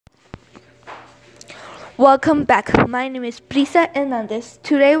Welcome back. My name is Prisa Hernandez.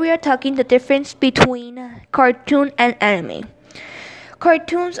 Today we are talking the difference between cartoon and anime.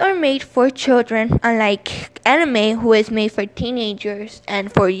 Cartoons are made for children, unlike anime, who is made for teenagers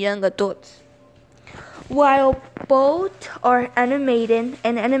and for young adults. While both are animated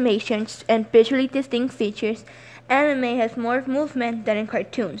and animations and visually distinct features, anime has more movement than in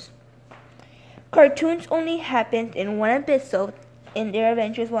cartoons. Cartoons only happen in one episode in their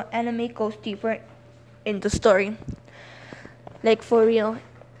adventures, while anime goes deeper in the story. Like for real,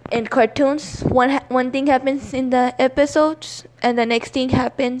 in cartoons, one thing happens in the episodes, and the next thing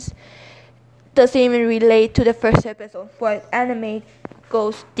happens doesn't even relate to the first episode. While anime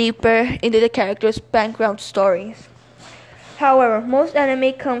goes deeper into the characters' background stories. However, most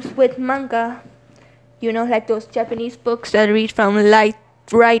anime comes with manga. Like those Japanese books that read from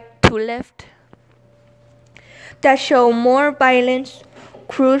right to left, that show more violence,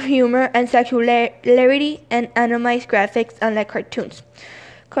 crude humor, and sexuality, and animized graphics, unlike cartoons.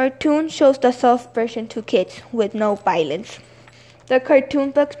 Cartoon shows the soft version to kids with no violence. The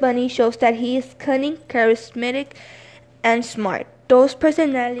cartoon Bugs Bunny shows that he is cunning, charismatic, and smart. Those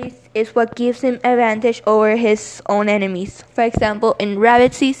personalities is what gives him advantage over his own enemies. For example, in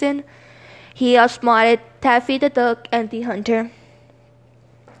Rabbit Season, he outsmarted Taffy the Duck and the Hunter.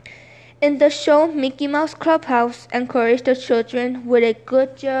 In the show, Mickey Mouse Clubhouse encouraged the children with a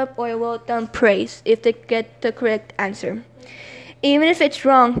good job or a well done praise if they get the correct answer. Even if it's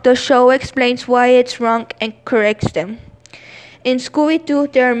wrong, the show explains why it's wrong and corrects them. In Scooby-Doo,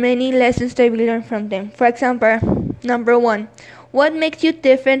 there are many lessons that we learn from them. For example, number 1, what makes you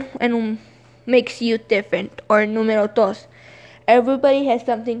different and makes you different? Or numero 2, everybody has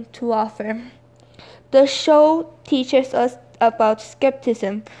something to offer. The show teaches us about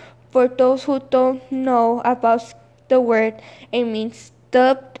skepticism. For those who don't know about the word, it means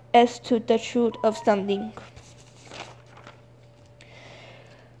doubt as to the truth of something.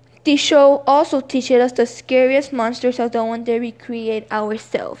 The show also teaches us the scariest monsters are the ones that we create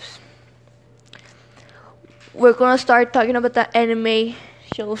ourselves. We're going to start talking about the anime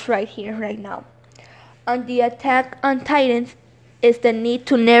shows right here, right now. On the Attack on Titans is the need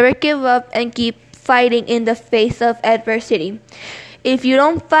to never give up and keep fighting in the face of adversity. If you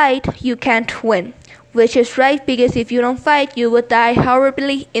don't fight, you can't win. Which is right, because if you don't fight, you will die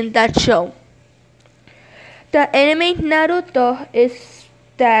horribly in that show. The anime Naruto is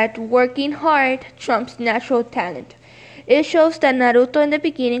that working hard trumps natural talent. It shows that Naruto in the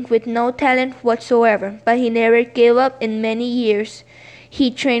beginning with no talent whatsoever, but he never gave up in many years. He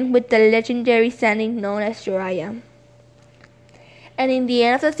trained with the legendary Sannin known as Jiraiya. And in the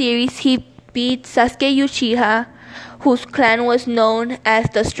end of the series, he beat Sasuke Uchiha, whose clan was known as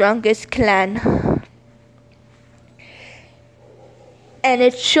the strongest clan. And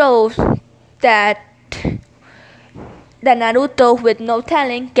it shows that Naruto with no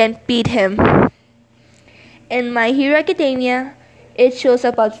talent can beat him. In My Hero Academia, it shows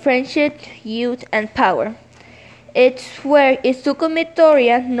about friendship, youth, and power. It's where Izuku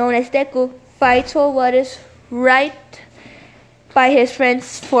Midoriya, known as Deku, fights for what is right by his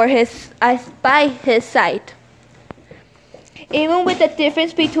friends by his side. Even with the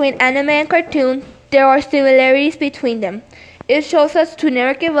difference between anime and cartoon, there are similarities between them. It shows us to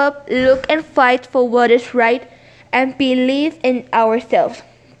never give up, look and fight for what is right, and believe in ourselves.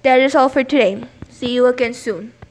 That is all for today. See you again soon.